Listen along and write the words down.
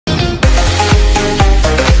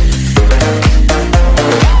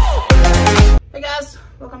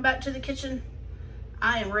back to the kitchen.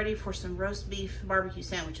 I am ready for some roast beef barbecue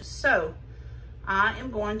sandwiches. So I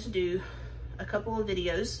am going to do a couple of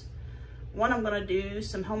videos. One, I'm going to do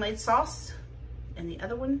some homemade sauce, and the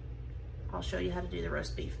other one, I'll show you how to do the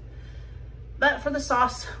roast beef. But for the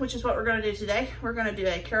sauce, which is what we're going to do today, we're going to do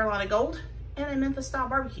a Carolina Gold and a Memphis style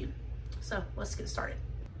barbecue. So let's get started.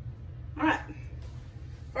 All right,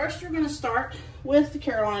 first we're going to start with the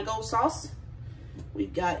Carolina Gold sauce.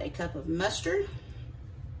 We've got a cup of mustard,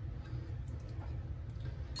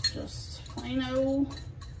 just plain old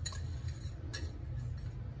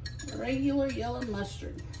regular yellow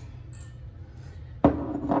mustard. And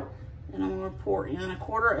I'm going to pour in a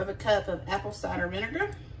quarter of a cup of apple cider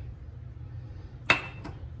vinegar, a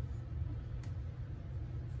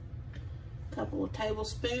couple of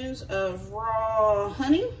tablespoons of raw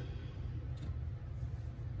honey,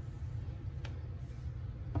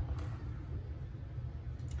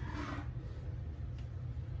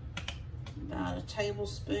 about a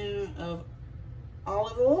tablespoon of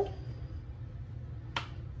olive oil,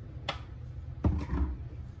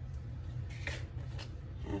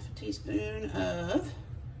 half a teaspoon of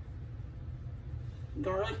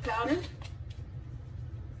garlic powder,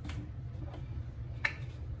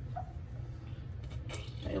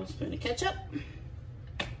 tablespoon of ketchup,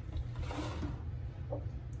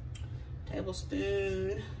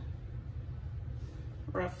 tablespoon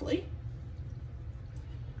roughly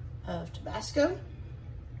of Tabasco,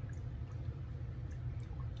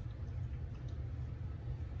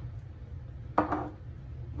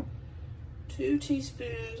 two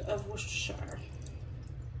teaspoons of Worcestershire.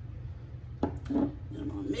 And I'm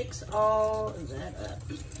going to mix all of that up.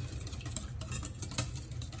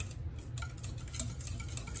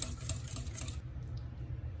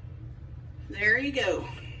 There you go.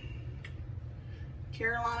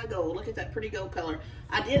 Carolina Gold. Look at that pretty gold color.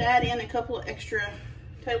 I did add in a couple of extra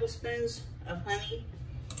tablespoons of honey.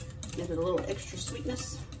 Give it a little extra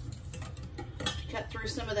sweetness to cut through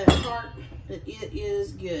some of that tart, but it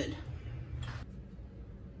is good.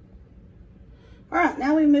 All right,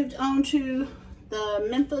 now we moved on to the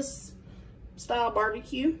Memphis style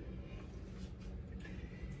barbecue.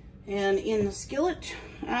 And in the skillet,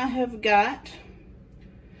 I have got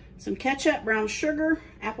some ketchup, brown sugar,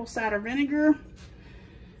 apple cider vinegar,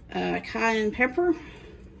 cayenne pepper,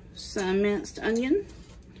 some minced onion,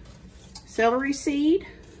 celery seed,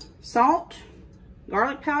 salt,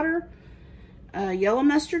 garlic powder, yellow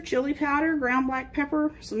mustard, chili powder, ground black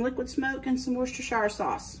pepper, some liquid smoke, and some Worcestershire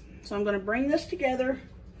sauce. So I'm going to bring this together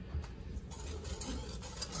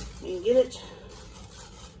and get it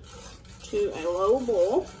to a low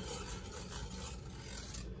boil.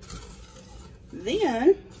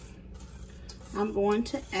 Then I'm going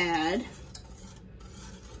to add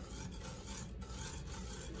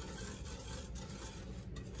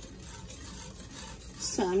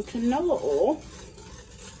some canola oil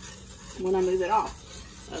when I move it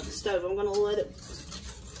off of the stove. I'm going to let it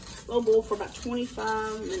low boil for about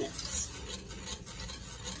 25 minutes.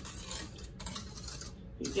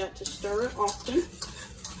 You've got to stir it often.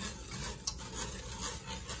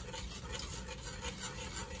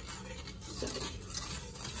 So,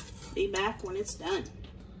 be back when it's done.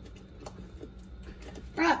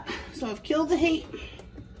 Right, so I've killed the heat.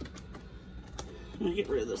 I'm gonna get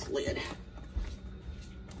rid of this lid.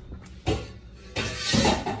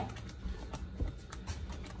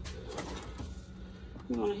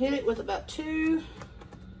 I'm going to hit it with about 2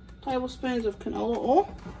 tablespoons of canola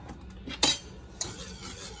oil.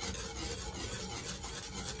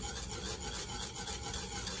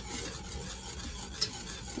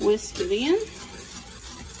 Whisk it in.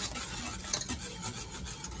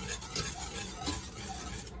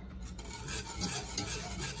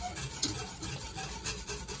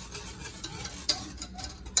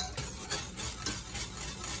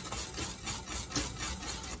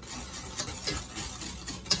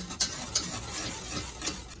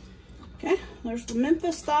 There's the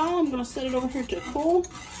Memphis style. I'm going to set it over here to cool.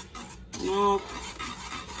 And I'll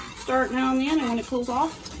start now and then, and when it cools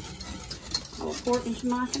off, I will pour it into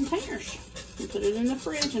my containers and put it in the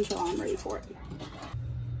fridge until I'm ready for it.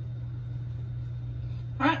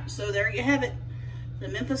 Alright, so there you have it. The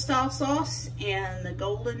Memphis style sauce and the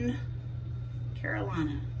Golden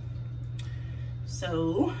Carolina.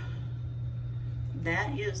 So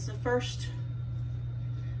that is the first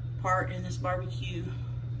part in this barbecue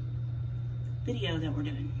video that we're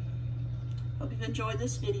doing. Hope you've enjoyed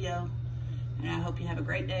this video, and I hope you have a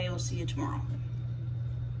great day. We'll see you tomorrow.